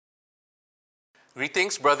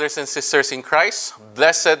Greetings, brothers and sisters in Christ.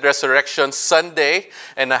 Blessed Resurrection Sunday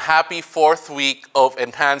and a happy fourth week of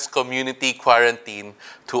enhanced community quarantine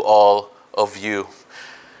to all of you.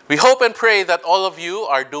 We hope and pray that all of you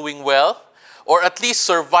are doing well, or at least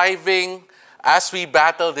surviving as we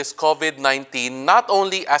battle this COVID-19, not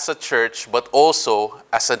only as a church, but also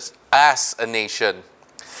as a nation.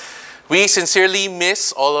 We sincerely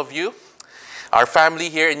miss all of you, our family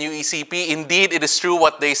here in UECP. Indeed, it is true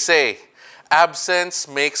what they say. Absence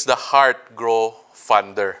makes the heart grow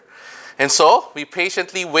fonder. And so, we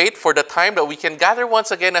patiently wait for the time that we can gather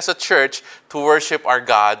once again as a church to worship our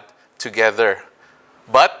God together.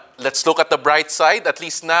 But let's look at the bright side. At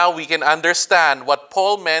least now we can understand what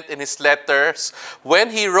Paul meant in his letters when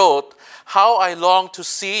he wrote, "How I long to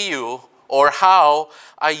see you," or "How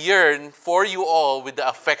I yearn for you all with the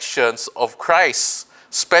affections of Christ,"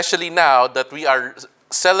 especially now that we are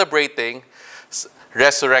celebrating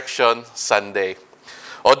Resurrection Sunday.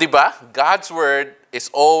 O diba? God's word is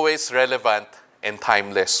always relevant and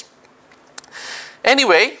timeless.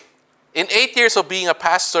 Anyway, in 8 years of being a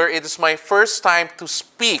pastor, it is my first time to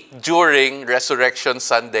speak during Resurrection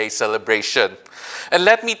Sunday celebration. And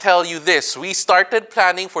let me tell you this, we started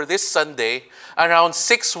planning for this Sunday around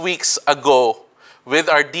 6 weeks ago with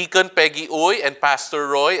our Deacon Peggy Uy and Pastor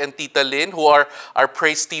Roy and Tita Lynn, who are our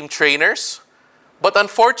praise team trainers. But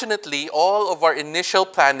unfortunately, all of our initial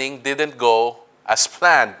planning didn't go as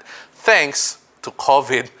planned, thanks to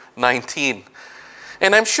COVID-19.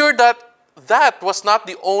 And I'm sure that was not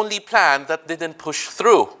the only plan that didn't push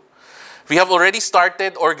through. We have already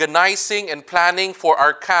started organizing and planning for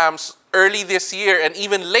our camps early this year and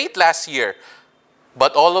even late last year,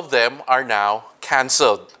 but all of them are now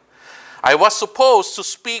canceled. I was supposed to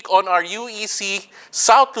speak on our UEC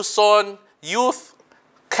South Luzon Youth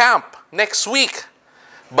Camp next week,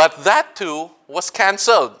 but that too was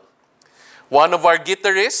canceled. One of our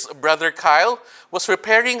guitarists, Brother Kyle, was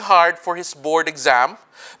preparing hard for his board exam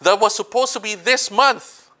that was supposed to be this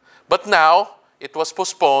month, but now it was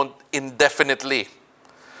postponed indefinitely.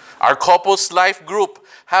 Our couples life group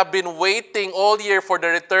have been waiting all year for the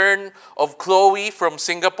return of Chloe from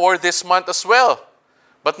Singapore this month as well.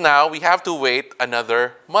 But now we have to wait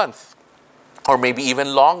another month, or maybe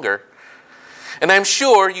even longer. And I'm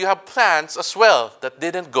sure you have plans as well that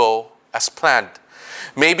didn't go as planned.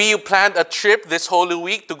 Maybe you planned a trip this Holy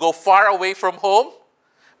Week to go far away from home,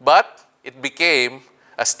 but it became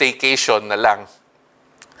a staycation na lang.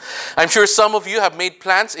 I'm sure some of you have made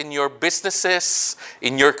plans in your businesses,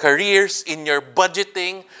 in your careers, in your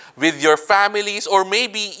budgeting, with your families, or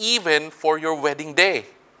maybe even for your wedding day.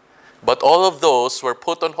 But all of those were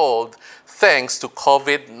put on hold thanks to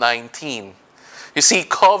COVID-19. You see,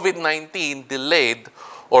 COVID-19 delayed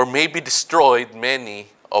or maybe destroyed many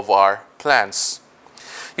of our plans.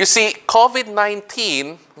 You see,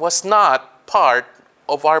 COVID-19 was not part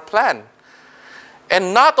of our plan.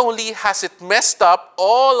 And not only has it messed up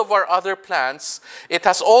all of our other plans, it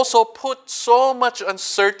has also put so much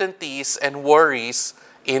uncertainties and worries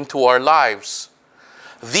into our lives.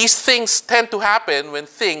 These things tend to happen when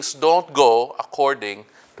things don't go according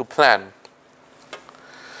to plan.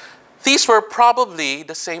 These were probably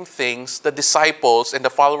the same things the disciples and the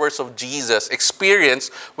followers of Jesus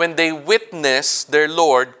experienced when they witnessed their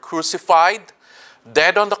Lord crucified,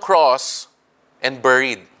 dead on the cross, and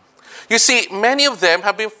buried. You see, many of them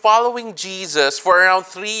have been following Jesus for around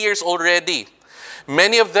 3 years already.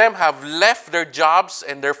 Many of them have left their jobs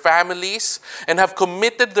and their families and have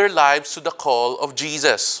committed their lives to the call of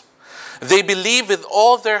Jesus. They believe with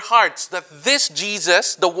all their hearts that this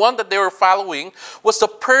Jesus, the one that they were following, was the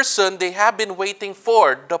person they have been waiting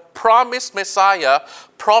for, the promised Messiah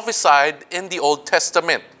prophesied in the Old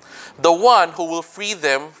Testament, the one who will free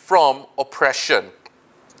them from oppression,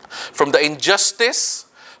 from the injustice,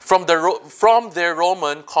 from their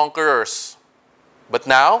Roman conquerors. But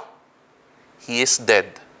now, he is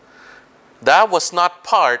dead. That was not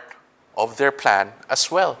part of their plan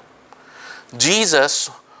as well.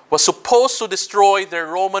 Jesus was supposed to destroy their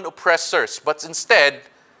Roman oppressors, but instead,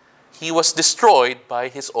 he was destroyed by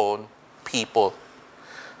his own people.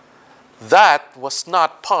 That was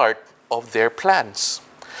not part of their plans.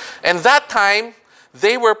 And that time,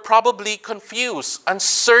 they were probably confused,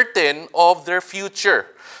 uncertain of their future.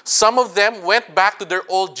 Some of them went back to their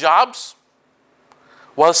old jobs,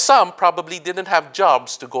 while some probably didn't have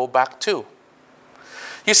jobs to go back to.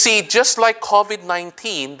 You see, just like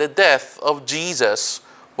COVID-19, the death of Jesus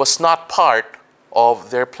was not part of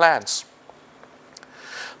their plans.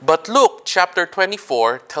 But Luke chapter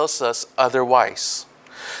 24 tells us otherwise.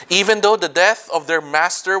 Even though the death of their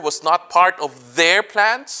master was not part of their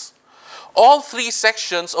plans, All three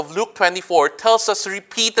sections of Luke 24 tells us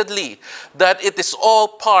repeatedly that it is all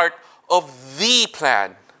part of the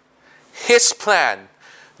plan, His plan,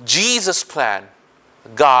 Jesus' plan,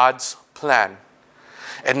 God's plan.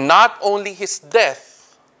 And not only His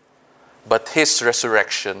death, but His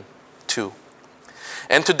resurrection too.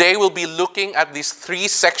 And today we'll be looking at these three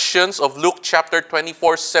sections of Luke chapter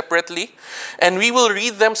 24 separately, and we will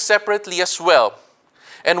read them separately as well.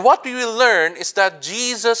 And what we will learn is that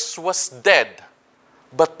Jesus was dead,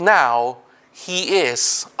 but now He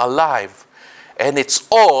is alive. And it's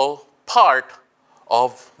all part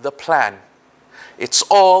of the plan. It's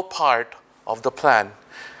all part of the plan.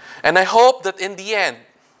 And I hope that in the end,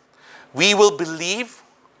 we will believe,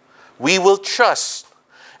 we will trust,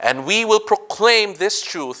 and we will proclaim this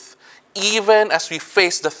truth even as we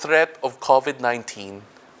face the threat of COVID-19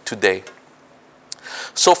 today.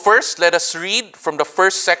 So first, let us read from the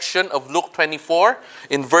first section of Luke 24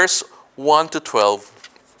 in verse 1 to 12.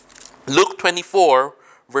 Luke 24,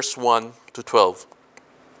 verse 1 to 12.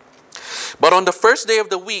 But on the first day of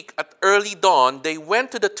the week, at early dawn, they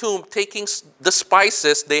went to the tomb taking the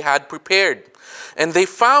spices they had prepared. And they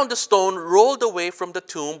found the stone rolled away from the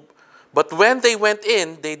tomb. But when they went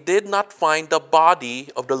in, they did not find the body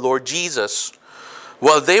of the Lord Jesus.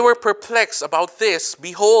 While they were perplexed about this,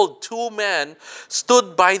 behold, two men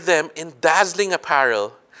stood by them in dazzling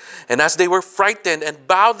apparel. And as they were frightened and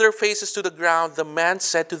bowed their faces to the ground, the man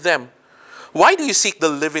said to them, "Why do you seek the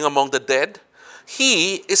living among the dead?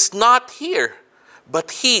 He is not here,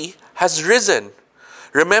 but He has risen.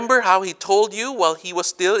 Remember how He told you while He was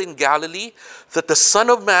still in Galilee that the Son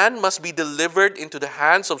of Man must be delivered into the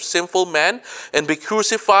hands of sinful men and be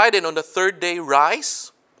crucified and on the third day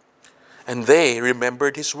rise?" And they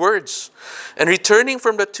remembered His words. And returning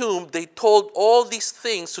from the tomb, they told all these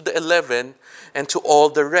things to the 11 and to all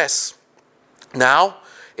the rest. Now,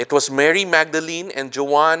 it was Mary Magdalene and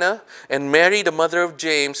Joanna and Mary, the mother of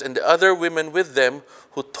James, and the other women with them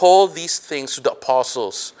who told these things to the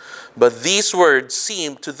apostles. But these words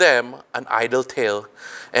seemed to them an idle tale,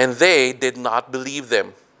 and they did not believe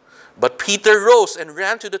them. But Peter rose and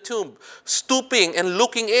ran to the tomb, stooping and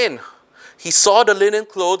looking in. He saw the linen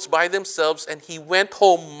clothes by themselves, and he went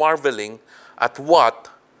home marveling at what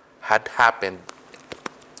had happened.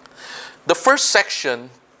 The first section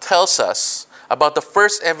tells us about the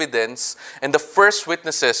first evidence and the first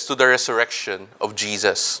witnesses to the resurrection of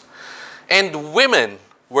Jesus. And women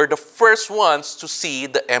were the first ones to see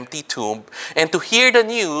the empty tomb and to hear the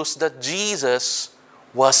news that Jesus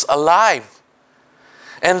was alive.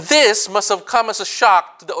 And this must have come as a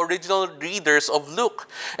shock to the original readers of Luke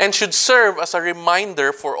and should serve as a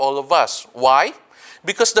reminder for all of us. Why?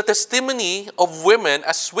 Because the testimony of women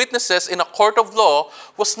as witnesses in a court of law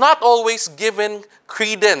was not always given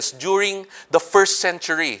credence during the first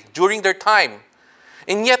century, during their time.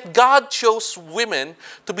 And yet God chose women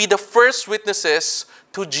to be the first witnesses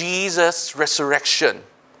to Jesus' resurrection.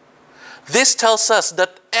 This tells us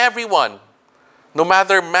that everyone, no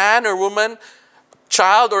matter man or woman,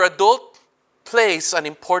 child or adult, plays an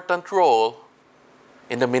important role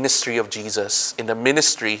in the ministry of Jesus, in the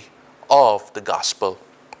ministry of the gospel.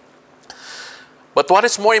 But what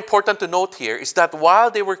is more important to note here is that while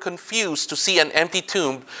they were confused to see an empty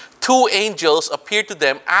tomb, two angels appeared to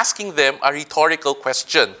them asking them a rhetorical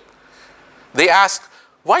question. They asked,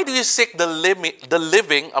 "Why do you seek the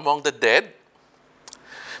living among the dead?"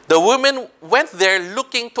 The women went there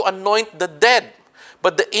looking to anoint the dead,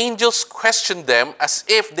 but the angels questioned them as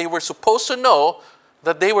if they were supposed to know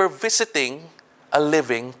that they were visiting a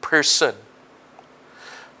living person.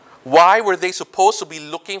 Why were they supposed to be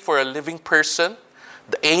looking for a living person?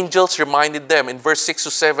 The angels reminded them in verse 6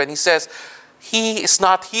 to 7. He says, "He is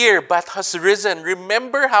not here, but has risen.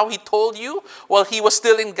 Remember how He told you while He was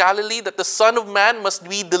still in Galilee that the Son of Man must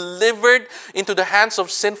be delivered into the hands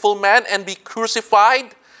of sinful men and be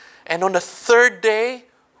crucified, and on the third day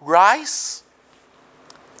rise?"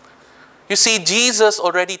 You see, Jesus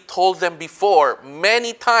already told them before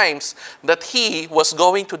many times that He was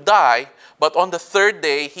going to die, but on the third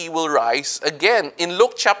day He will rise again. In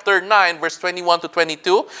Luke chapter 9, verse 21 to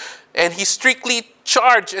 22, and He strictly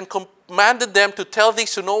charged and commanded them to tell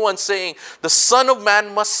this to no one, saying, "The Son of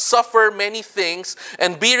Man must suffer many things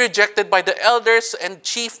and be rejected by the elders and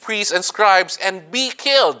chief priests and scribes and be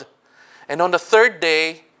killed, and on the third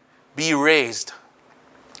day be raised."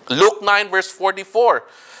 Luke 9, verse 44,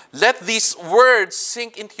 "Let these words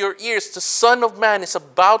sink into your ears. The Son of Man is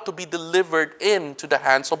about to be delivered into the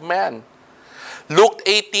hands of man." Luke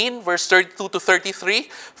 18, verse 32 to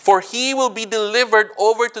 33, "For He will be delivered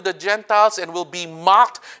over to the Gentiles and will be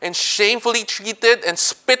mocked and shamefully treated and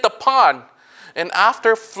spit upon. and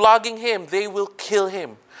after flogging him, they will kill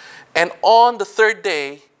him. And on the third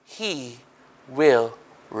day, he will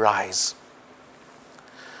rise.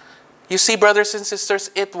 You see, brothers and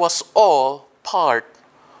sisters, it was all part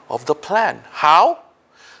of the plan. How?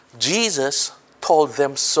 Jesus told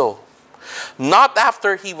them so. Not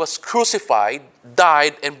after he was crucified,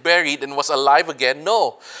 died, and buried, and was alive again.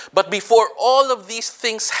 No. But before all of these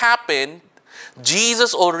things happened,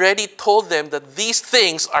 Jesus already told them that these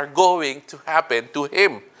things are going to happen to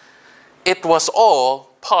him. It was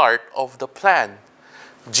all part of the plan.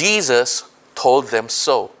 Jesus told them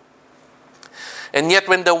so. And yet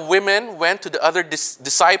when the women went to the other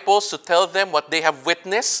disciples to tell them what they have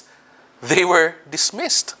witnessed, they were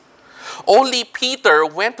dismissed. Only Peter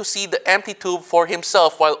went to see the empty tomb for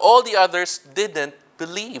himself, while all the others didn't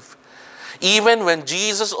believe, even when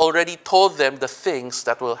Jesus already told them the things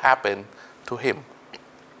that will happen to him.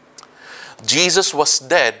 Jesus was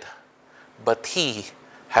dead, but he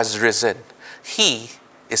has risen. He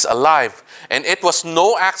is alive. And it was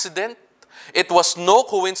no accident. It was no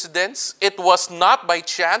coincidence. It was not by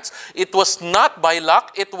chance. It was not by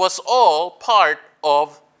luck. It was all part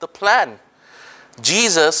of the plan.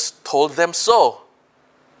 Jesus told them so.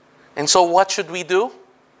 And so what should we do?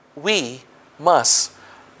 We must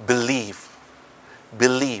believe.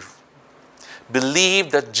 Believe.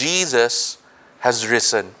 Believe that Jesus has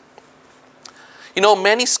risen. You know,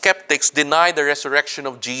 many skeptics deny the resurrection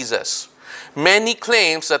of Jesus. Many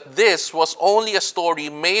claims that this was only a story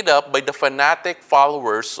made up by the fanatic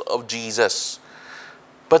followers of Jesus.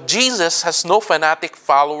 But Jesus has no fanatic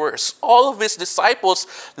followers. All of his disciples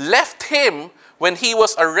left him when he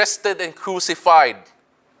was arrested and crucified.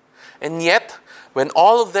 And yet, when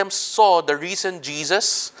all of them saw the risen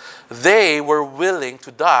Jesus, they were willing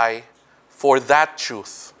to die for that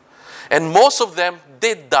truth. And most of them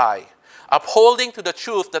did die, upholding to the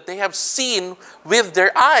truth that they have seen with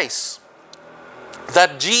their eyes,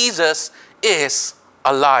 that Jesus is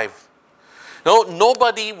alive. No,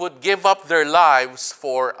 nobody would give up their lives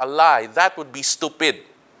for a lie. That would be stupid.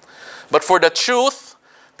 But for the truth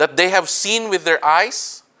that they have seen with their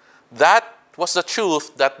eyes, that was the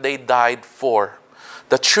truth that they died for.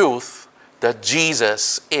 The truth that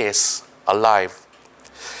Jesus is alive.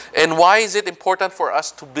 And why is it important for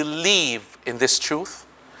us to believe in this truth?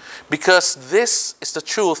 Because this is the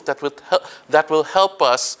truth that will help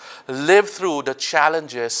us live through the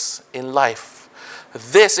challenges in life.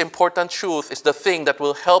 This important truth is the thing that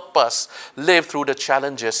will help us live through the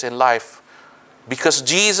challenges in life. Because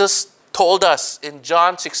Jesus told us in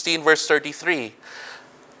John 16 verse 33,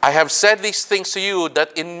 I have said these things to you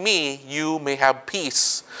that in me you may have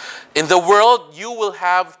peace. In the world you will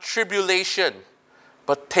have tribulation,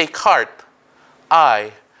 but take heart,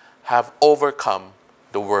 I have overcome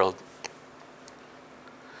the world.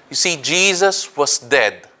 You see, Jesus was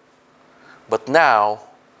dead, but now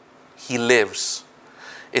he lives.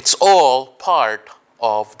 It's all part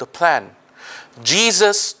of the plan.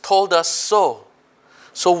 Jesus told us so.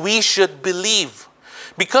 So we should believe.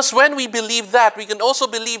 Because when we believe that, we can also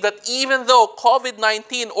believe that even though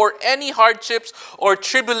COVID-19 or any hardships or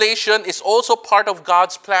tribulation is also part of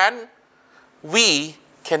God's plan, we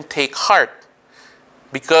can take heart.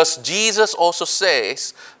 Because Jesus also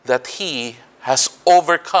says that he has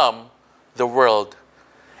overcome the world.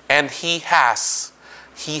 And he has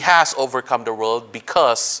overcome the world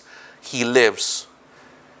because he lives.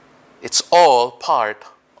 It's all part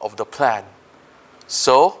of the plan.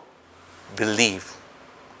 So, believe.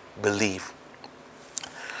 Believe.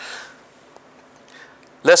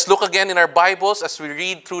 Let's look again in our Bibles as we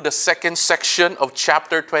read through the second section of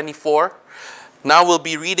chapter 24. Now we'll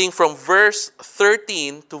be reading from verse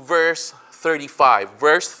 13 to verse 35.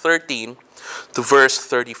 Verse 13 to verse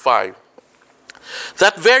 35.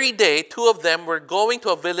 That very day, two of them were going to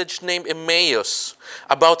a village named Emmaus,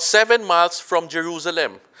 about 7 miles from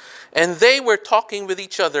Jerusalem. And they were talking with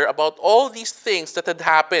each other about all these things that had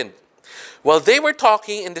happened. While they were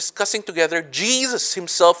talking and discussing together, Jesus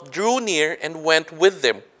himself drew near and went with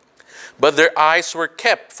them. But their eyes were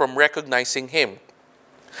kept from recognizing him.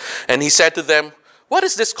 And he said to them, "What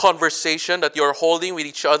is this conversation that you are holding with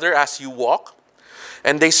each other as you walk?"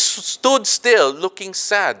 And they stood still, looking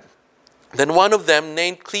sad. Then one of them,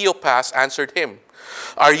 named Cleopas, answered him,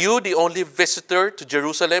 "Are you the only visitor to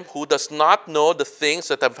Jerusalem who does not know the things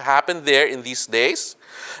that have happened there in these days?"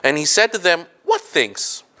 And he said to them, "What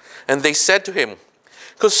things?" And they said to him,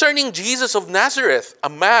 "Concerning Jesus of Nazareth, a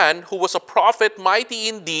man who was a prophet, mighty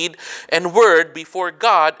in deed and word before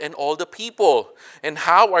God and all the people, and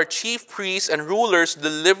how our chief priests and rulers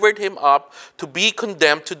delivered him up to be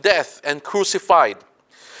condemned to death and crucified.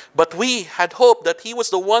 But we had hoped that he was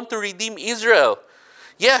the one to redeem Israel.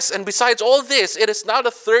 Yes, and besides all this, it is now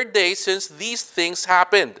the third day since these things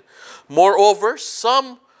happened. Moreover,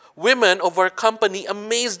 some women of our company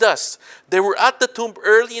amazed us. They were at the tomb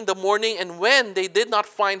early in the morning, and when they did not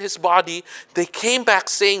find his body, they came back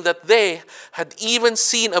saying that they had even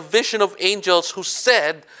seen a vision of angels who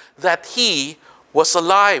said that he was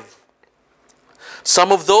alive.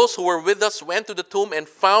 Some of those who were with us went to the tomb and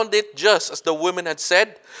found it just as the women had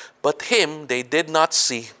said, but him they did not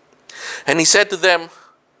see. And he said to them,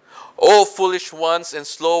 O foolish ones and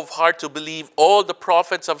slow of heart to believe all the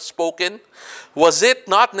prophets have spoken, was it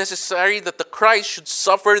not necessary that the Christ should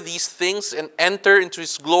suffer these things and enter into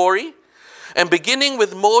his glory? And beginning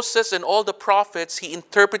with Moses and all the prophets, he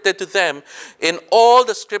interpreted to them in all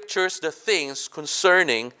the scriptures the things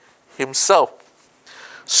concerning himself.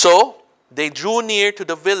 So they drew near to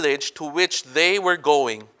the village to which they were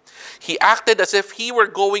going. He acted as if he were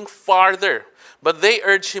going farther, but they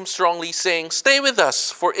urged him strongly, saying, Stay with us,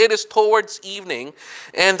 for it is towards evening,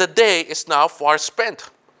 and the day is now far spent.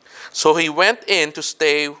 So he went in to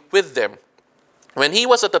stay with them. When he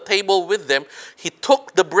was at the table with them, he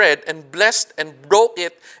took the bread and blessed and broke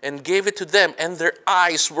it and gave it to them, and their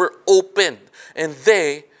eyes were opened, and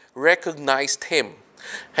they recognized him.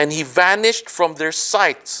 And he vanished from their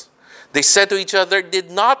sight. They said to each other,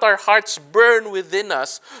 Did not our hearts burn within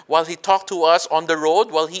us while he talked to us on the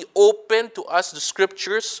road, while he opened to us the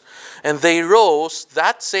scriptures? And they rose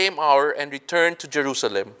that same hour and returned to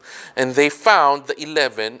Jerusalem. And they found the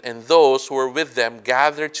 11 and those who were with them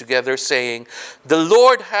gathered together, saying, The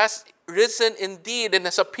Lord has risen indeed and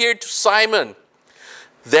has appeared to Simon.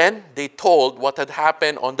 Then they told what had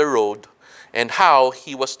happened on the road and how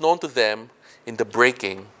he was known to them in the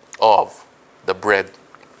breaking of the bread.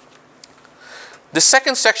 The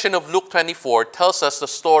second section of Luke 24 tells us the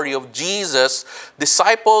story of Jesus'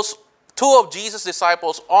 disciples, two of Jesus'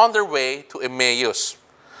 disciples on their way to Emmaus.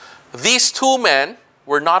 These two men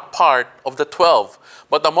were not part of the 12,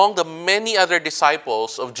 but among the many other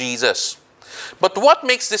disciples of Jesus. But what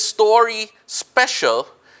makes this story special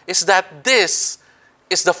is that this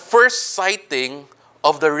is the first sighting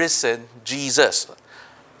of the risen Jesus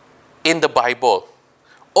in the Bible.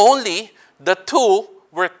 Only the two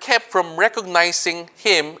were kept from recognizing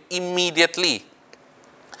him immediately.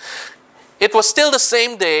 It was still the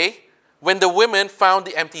same day when the women found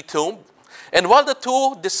the empty tomb. And while the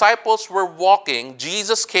two disciples were walking,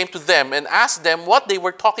 Jesus came to them and asked them what they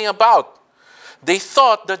were talking about. They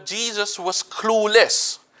thought that Jesus was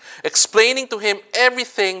clueless, explaining to him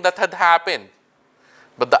everything that had happened.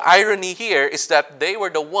 But the irony here is that they were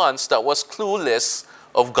the ones that was clueless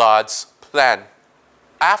of God's plan.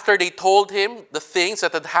 After they told him the things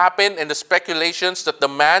that had happened and the speculations that the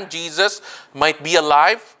man Jesus might be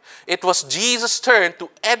alive, it was Jesus' turn to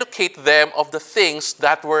educate them of the things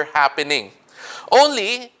that were happening.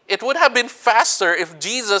 Only, it would have been faster if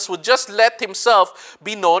Jesus would just let himself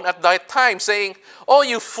be known at that time, saying, Oh,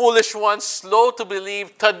 you foolish ones, slow to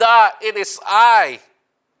believe, tada, it is I.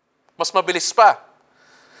 Mas mabilis pa.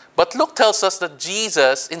 But Luke tells us that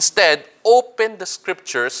Jesus instead opened the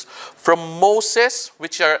scriptures from Moses,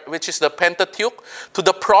 which is the Pentateuch, to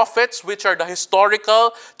the prophets, which are the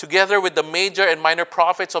historical, together with the major and minor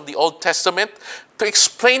prophets of the Old Testament, to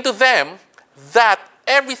explain to them that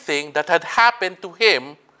everything that had happened to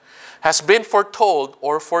him has been foretold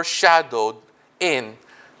or foreshadowed in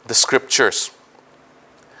the scriptures.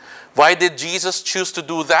 Why did Jesus choose to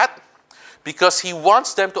do that? Because he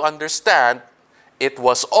wants them to understand it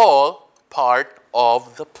was all part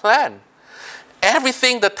of the plan.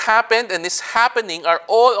 Everything that happened and is happening are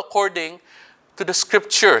all according to the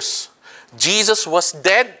scriptures. Jesus was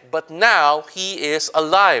dead, but now he is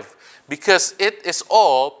alive because it is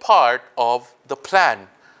all part of the plan.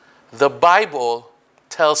 The Bible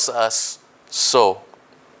tells us so.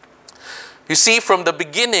 You see, from the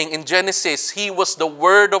beginning in Genesis, he was the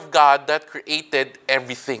Word of God that created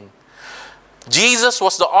everything. Jesus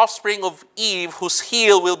was the offspring of Eve, whose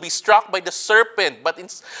heel will be struck by the serpent,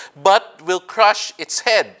 but will crush its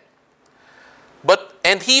head.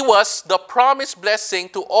 And he was the promised blessing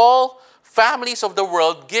to all families of the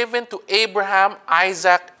world given to Abraham,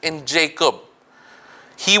 Isaac, and Jacob.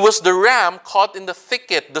 He was the ram caught in the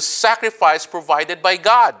thicket, the sacrifice provided by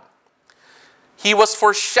God. He was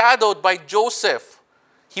foreshadowed by Joseph.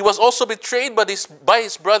 He was also betrayed by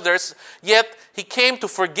his brothers, yet he came to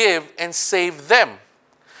forgive and save them.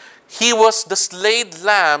 He was the slain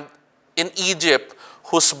lamb in Egypt,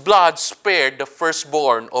 whose blood spared the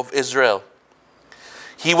firstborn of Israel.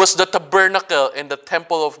 He was the tabernacle and the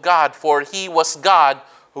temple of God, for he was God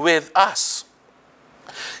with us.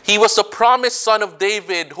 He was the promised son of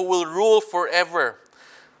David who will rule forever.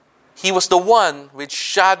 He was the one with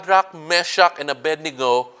Shadrach, Meshach, and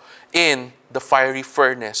Abednego in the fiery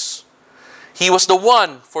furnace. He was the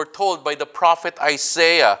one foretold by the prophet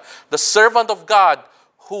Isaiah, the servant of God,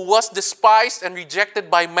 who was despised and rejected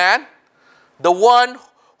by man, the one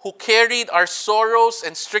who carried our sorrows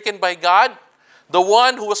and stricken by God, the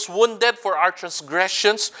one who was wounded for our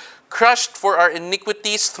transgressions, crushed for our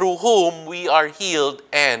iniquities, through whom we are healed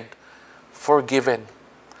and forgiven.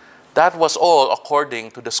 That was all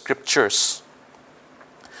according to the scriptures.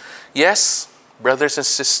 Yes, brothers and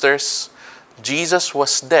sisters, Jesus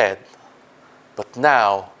was dead, but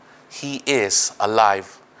now he is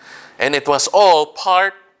alive. And it was all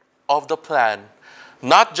part of the plan.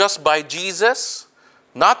 Not just by Jesus,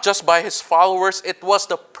 not just by his followers, it was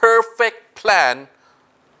the perfect plan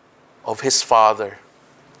of his Father,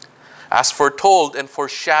 as foretold and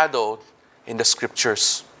foreshadowed in the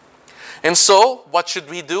scriptures. And so, what should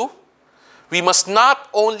we do? We must not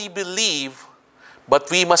only believe, but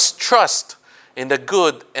we must trust in the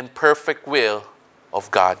good and perfect will of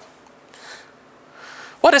God.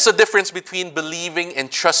 What is the difference between believing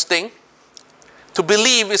and trusting? To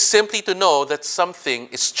believe is simply to know that something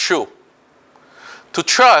is true. To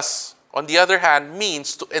trust, on the other hand,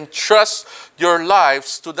 means to entrust your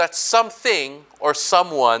lives to that something or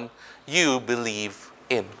someone you believe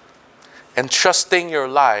in. Entrusting your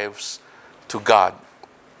lives to God.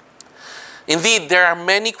 Indeed, there are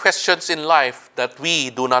many questions in life that we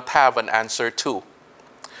do not have an answer to.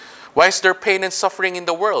 Why is there pain and suffering in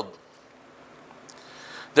the world?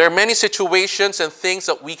 There are many situations and things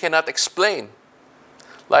that we cannot explain.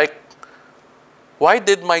 Like, why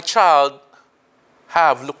did my child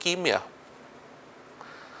have leukemia?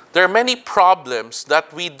 There are many problems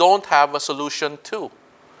that we don't have a solution to.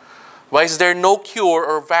 Why is there no cure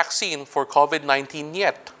or vaccine for COVID-19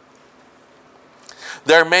 yet?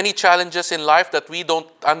 There are many challenges in life that we don't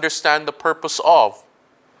understand the purpose of.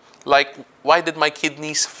 Like, why did my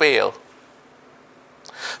kidneys fail?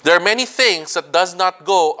 There are many things that does not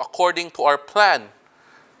go according to our plan.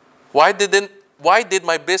 Why did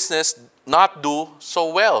my business not do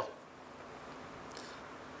so well?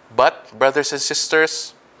 But, brothers and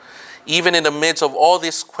sisters, even in the midst of all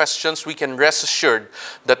these questions, we can rest assured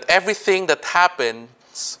that everything that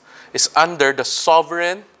happens is under the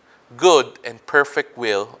sovereign, good, and perfect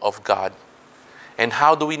will of God. And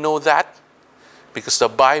how do we know that? Because the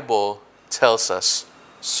Bible tells us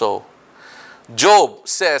so. Job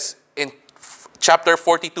says in chapter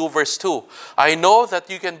 42, verse 2, I know that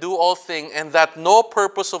you can do all things and that no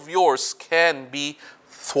purpose of yours can be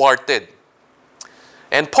thwarted.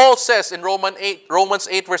 And Paul says in Romans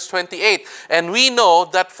 8, verse 28, and we know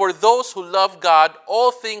that for those who love God,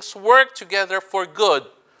 all things work together for good,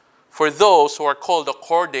 for those who are called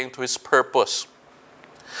according to his purpose.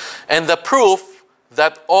 And the proof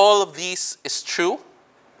that all of this is true,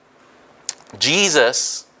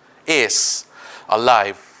 Jesus is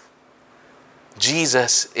alive.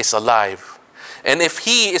 Jesus is alive. And if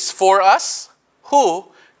he is for us, who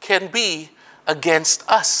can be against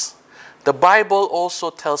us? The Bible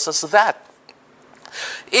also tells us that.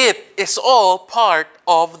 It is all part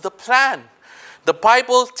of the plan. The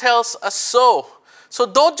Bible tells us so. So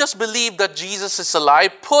don't just believe that Jesus is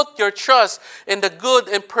alive. Put your trust in the good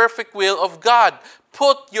and perfect will of God.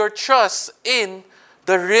 Put your trust in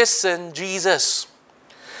the risen Jesus.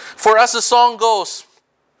 For as the song goes,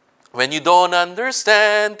 when you don't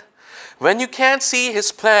understand, when you can't see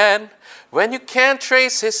his plan, when you can't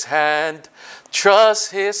trace his hand,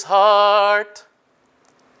 trust his heart.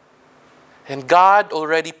 And God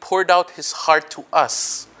already poured out his heart to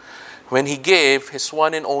us when he gave his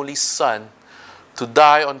one and only Son to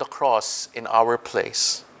die on the cross in our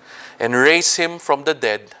place and raise him from the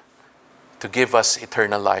dead to give us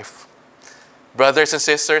eternal life. Brothers and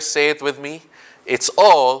sisters, say it with me. It's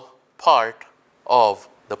all part of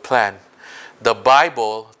the plan. The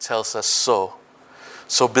Bible tells us so.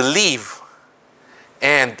 So believe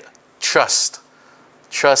and trust.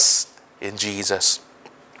 Trust in Jesus.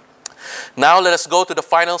 Now let us go to the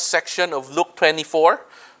final section of Luke 24.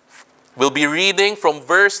 We'll be reading from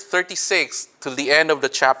verse 36 to the end of the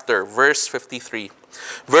chapter, verse 53.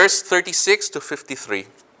 Verse 36 to 53.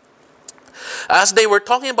 As they were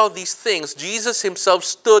talking about these things, Jesus himself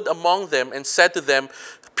stood among them and said to them,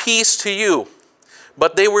 "Peace to you."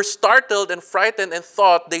 But they were startled and frightened and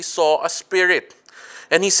thought they saw a spirit.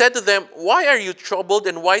 And he said to them, "Why are you troubled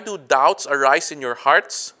and why do doubts arise in your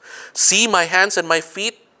hearts? See my hands and my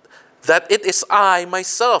feet, that it is I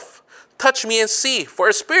myself. Touch me and see, for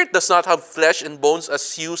a spirit does not have flesh and bones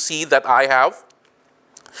as you see that I have."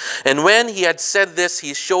 And when he had said this,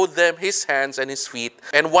 he showed them his hands and his feet.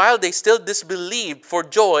 And while they still disbelieved for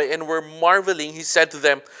joy and were marveling, he said to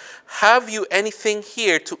them, "Have you anything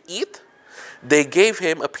here to eat?" They gave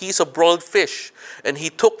him a piece of broiled fish, and he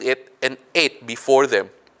took it and ate before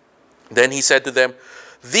them. Then he said to them,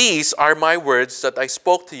 "These are my words that I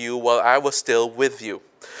spoke to you while I was still with you,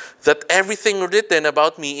 that everything written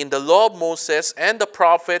about me in the law of Moses and the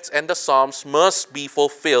prophets and the Psalms must be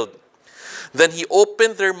fulfilled." Then he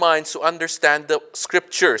opened their minds to understand the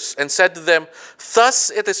scriptures and said to them, "Thus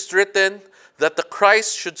it is written that the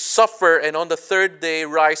Christ should suffer and on the third day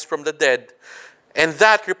rise from the dead, and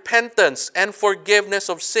that repentance and forgiveness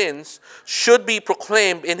of sins should be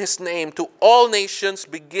proclaimed in his name to all nations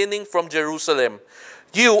beginning from Jerusalem.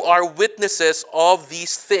 You are witnesses of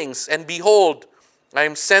these things, and behold, I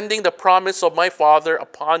am sending the promise of my Father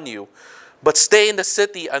upon you, but stay in the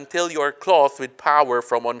city until you are clothed with power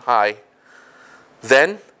from on high."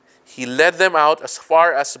 Then he led them out as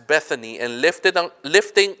far as Bethany, and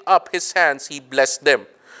lifting up his hands, he blessed them.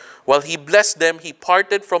 While he blessed them, he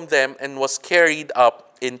parted from them and was carried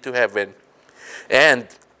up into heaven. And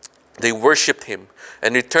they worshipped him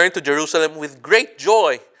and returned to Jerusalem with great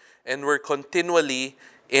joy and were continually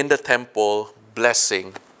in the temple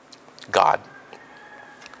blessing God.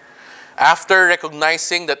 After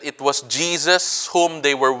recognizing that it was Jesus whom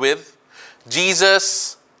they were with,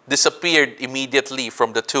 Jesus disappeared immediately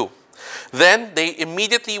from the two. Then they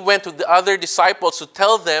immediately went to the other disciples to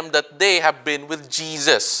tell them that they have been with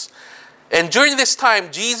Jesus. And during this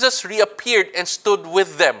time, Jesus reappeared and stood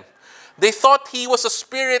with them. They thought he was a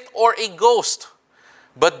spirit or a ghost,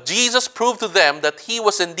 but Jesus proved to them that he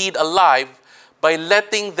was indeed alive by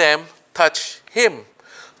letting them touch him,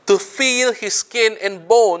 to feel his skin and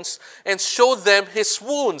bones, and show them his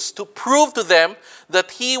wounds, to prove to them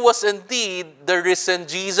that he was indeed the risen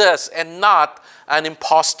Jesus and not an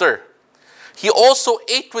impostor. He also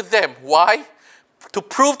ate with them. Why? To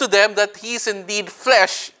prove to them that he is indeed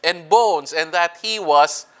flesh and bones and that he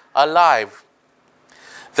was alive.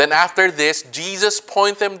 Then after this, Jesus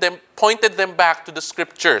pointed them back to the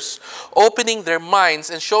scriptures, opening their minds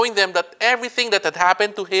and showing them that everything that had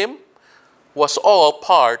happened to him was all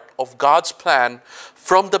part of God's plan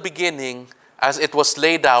from the beginning as it was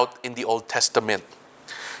laid out in the Old Testament.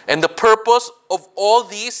 And the purpose of all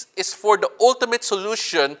these is for the ultimate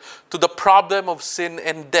solution to the problem of sin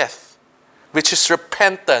and death, which is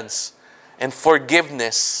repentance and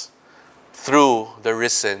forgiveness through the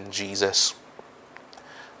risen Jesus.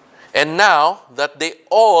 And now that they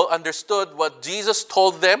all understood what Jesus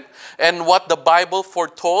told them and what the Bible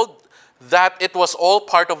foretold, that it was all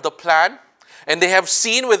part of the plan, and they have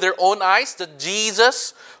seen with their own eyes that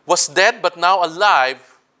Jesus was dead but now alive,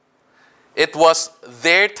 it was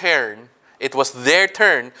their turn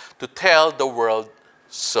to tell the world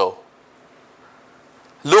so.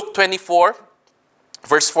 Luke 24,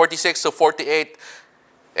 verse 46 to 48,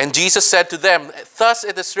 and Jesus said to them, "Thus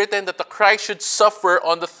it is written that the Christ should suffer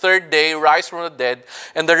on the third day, rise from the dead,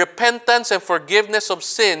 and the repentance and forgiveness of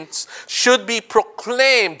sins should be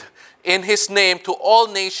proclaimed in his name to all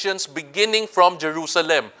nations beginning from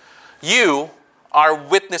Jerusalem. You are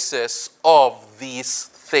witnesses of these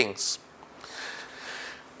things."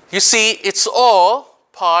 You see, it's all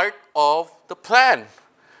part of the plan.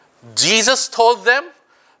 Jesus told them,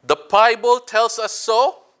 the Bible tells us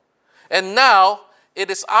so, and now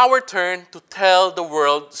it is our turn to tell the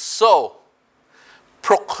world so.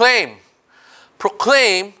 Proclaim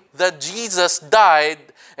that Jesus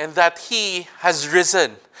died and that he has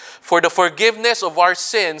risen for the forgiveness of our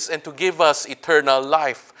sins and to give us eternal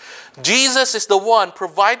life. Jesus is the one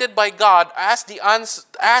provided by God as the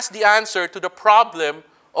answer to the problem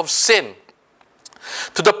of sin,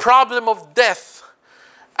 to the problem of death,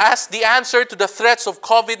 as the answer to the threats of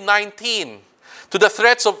COVID-19, to the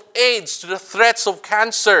threats of AIDS, to the threats of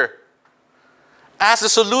cancer, as a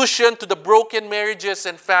solution to the broken marriages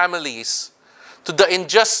and families, to the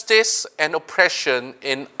injustice and oppression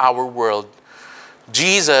in our world.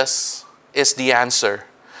 Jesus is the answer,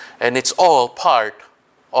 and it's all part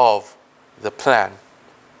of the plan.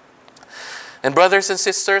 And brothers and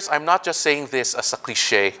sisters, I'm not just saying this as a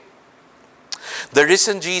cliche. The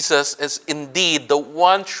risen Jesus is indeed the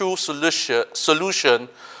one true solution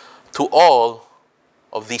to all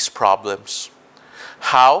of these problems.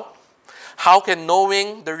 How? How can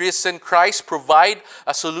knowing the risen Christ provide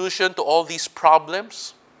a solution to all these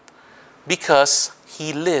problems? Because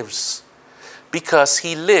he lives. Because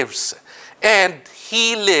he lives. And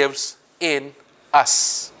he lives in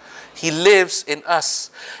us. He lives in us.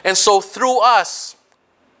 And so through us,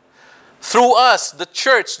 the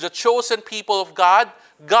church, the chosen people of God,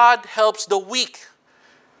 God helps the weak.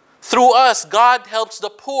 Through us, God helps the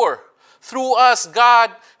poor. Through us,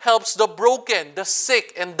 God helps the broken, the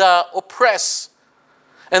sick, and the oppressed.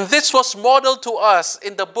 And this was modeled to us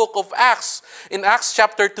in the book of Acts. In Acts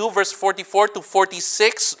chapter 2, verse 44 to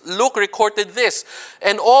 46, Luke recorded this.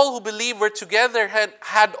 And all who believed were together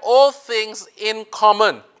had all things in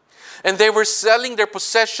common. And they were selling their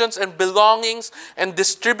possessions and belongings and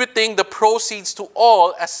distributing the proceeds to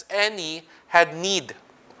all as any had need.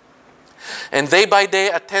 And day by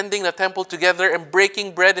day, attending the temple together and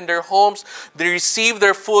breaking bread in their homes, they received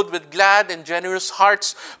their food with glad and generous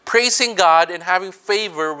hearts, praising God and having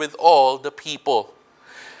favor with all the people.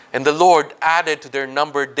 And the Lord added to their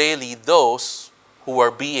number daily those who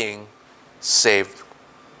are being saved.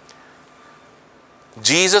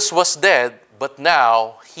 Jesus was dead, but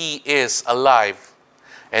now he is alive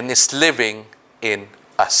and is living in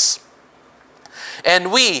us.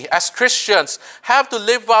 And we, as Christians, have to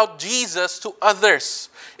live out Jesus to others.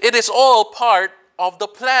 It is all part of the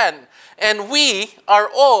plan. And we are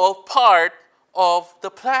all part of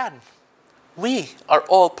the plan. We are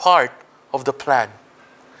all part of the plan.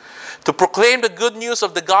 To proclaim the good news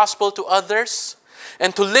of the gospel to others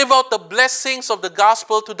and to live out the blessings of the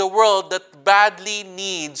gospel to the world that badly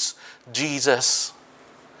needs Jesus,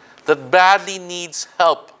 that badly needs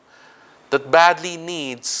help, that badly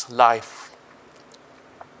needs life.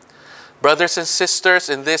 Brothers and sisters,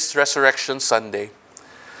 in this Resurrection Sunday,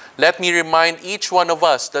 let me remind each one of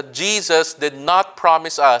us that Jesus did not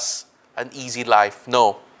promise us an easy life.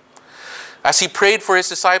 No. As he prayed for his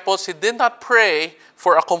disciples, he did not pray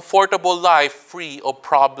for a comfortable life free of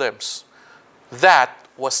problems. That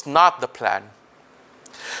was not the plan.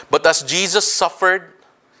 But as Jesus suffered,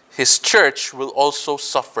 his church will also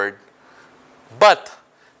suffer. But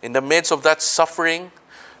in the midst of that suffering,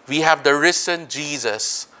 we have the risen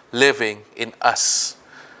Jesus living in us,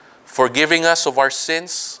 forgiving us of our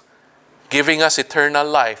sins, giving us eternal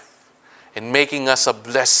life, and making us a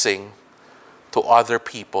blessing to other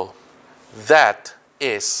people. That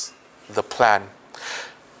is the plan.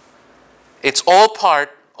 It's all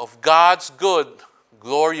part of God's good,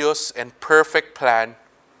 glorious, and perfect plan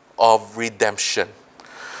of redemption.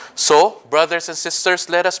 So, brothers and sisters,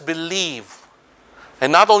 let us believe.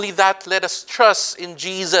 And not only that, let us trust in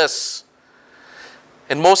Jesus.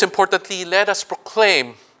 And most importantly, let us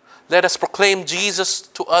proclaim Jesus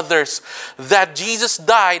to others, that Jesus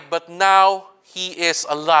died, but now he is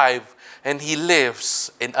alive and he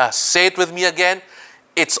lives in us. Say it with me again.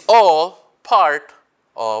 It's all part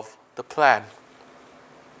of the plan.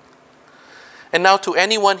 And now to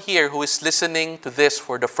anyone here who is listening to this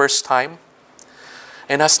for the first time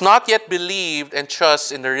and has not yet believed and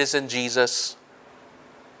trust in the risen Jesus,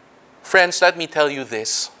 friends, let me tell you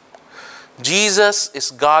this. Jesus is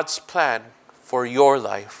God's plan for your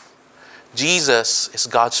life. Jesus is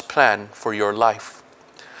God's plan for your life.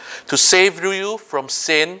 To save you from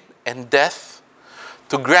sin and death,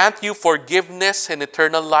 to grant you forgiveness and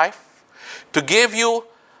eternal life, to give you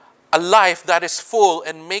a life that is full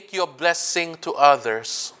and make you a blessing to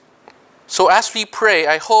others. So as we pray,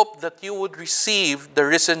 I hope that you would receive the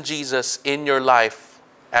risen Jesus in your life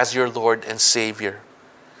as your Lord and Savior.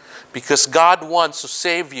 Because God wants to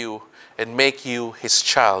save you and make you his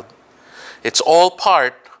child. It's all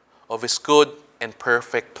part of his good and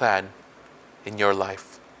perfect plan in your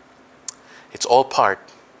life. It's all part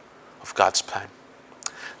of God's plan.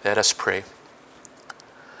 Let us pray.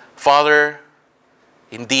 Father,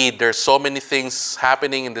 indeed, there are so many things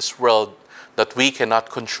happening in this world that we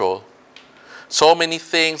cannot control. So many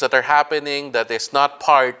things that are happening that is not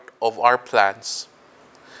part of our plans.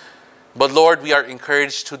 But Lord, we are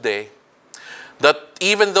encouraged today that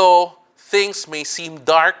even though things may seem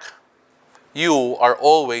dark, you are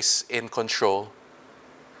always in control.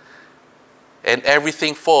 And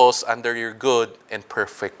everything falls under your good and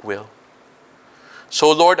perfect will. So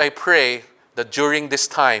Lord, I pray that during this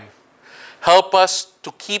time, help us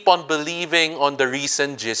to keep on believing on the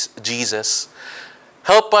risen Jesus.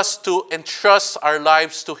 Help us to entrust our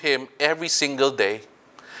lives to him every single day.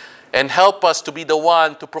 And help us to be the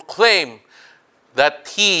one to proclaim that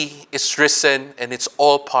he is risen and it's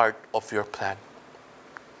all part of your plan.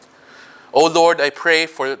 Oh Lord, I pray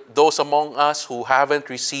for those among us who haven't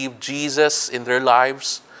received Jesus in their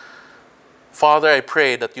lives. Father, I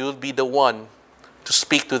pray that you'll be the one to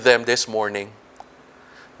speak to them this morning,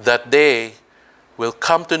 that they will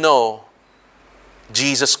come to know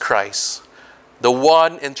Jesus Christ, the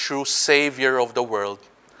one and true Savior of the world,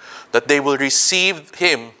 that they will receive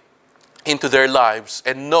him into their lives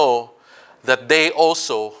and know that they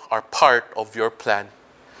also are part of your plan.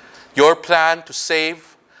 Your plan to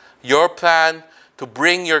save, your plan to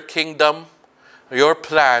bring your kingdom, your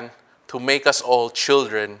plan to make us all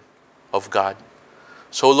children of God.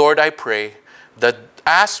 So Lord, I pray that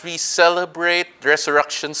as we celebrate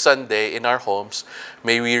Resurrection Sunday in our homes,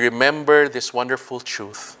 may we remember this wonderful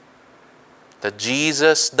truth that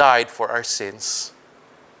Jesus died for our sins,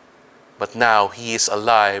 but now He is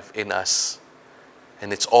alive in us,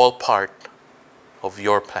 and it's all part of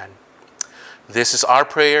your plan. This is our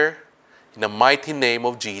prayer in the mighty name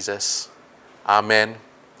of Jesus. Amen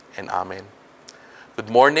and amen. Good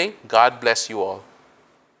morning. God bless you all.